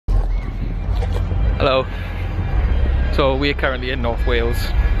Hello. So we are currently in North Wales.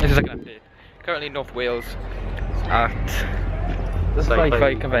 This is like an update. Currently in North Wales at the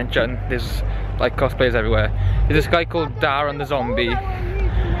sci-fi convention. There's like cosplayers everywhere. There's this guy called Darren the Zombie,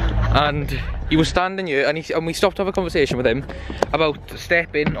 and he was standing here, and we stopped to have a conversation with him about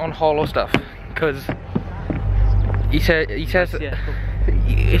stepping on hollow stuff, because he says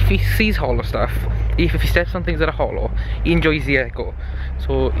if he sees hollow stuff, if he steps on things that are hollow, he enjoys the echo,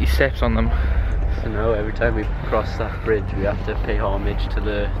 so he steps on them. So now every time we cross that bridge, we have to pay homage to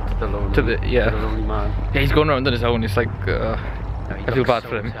the lonely man. Yeah, he's going around on his own. It's like I feel bad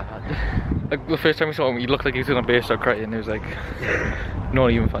for him. Like the first time we saw him, he looked like he was gonna burst out crying. It was like not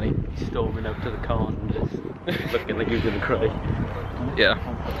even funny. He's storming out to the con, just looking like he was gonna cry. Yeah.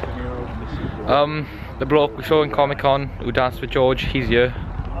 The bloke we saw in Comic-Con who danced with George, he's here.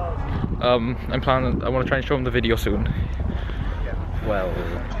 I want to try and show him the video soon. Well,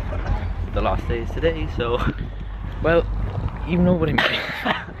 the last day is today, so... Well, you know what I mean.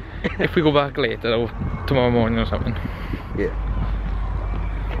 If we go back later, or tomorrow morning or something. Yeah.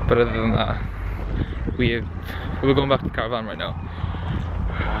 But other than that, we're going back to the caravan right now.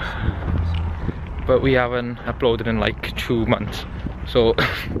 But we haven't uploaded in like 2 months, so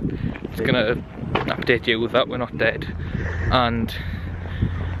it's gonna update you that we're not dead. And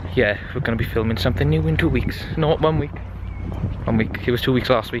yeah, we're gonna be filming something new in 2 weeks. No, 1 week. 1 week. It was 2 weeks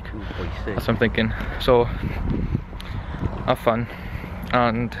last week. That's what I'm thinking. So have fun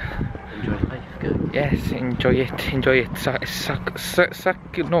and enjoy life. Good. Yes, enjoy it. Enjoy it.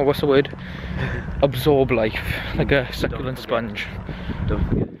 No, what's the word? Absorb life like a succulent sponge. Don't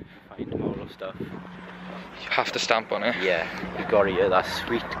forget to find hollow stuff. You have to stamp on it. Yeah, you gotta hear that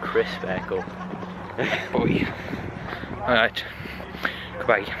sweet, crisp echo. Boy. Alright.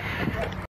 Goodbye.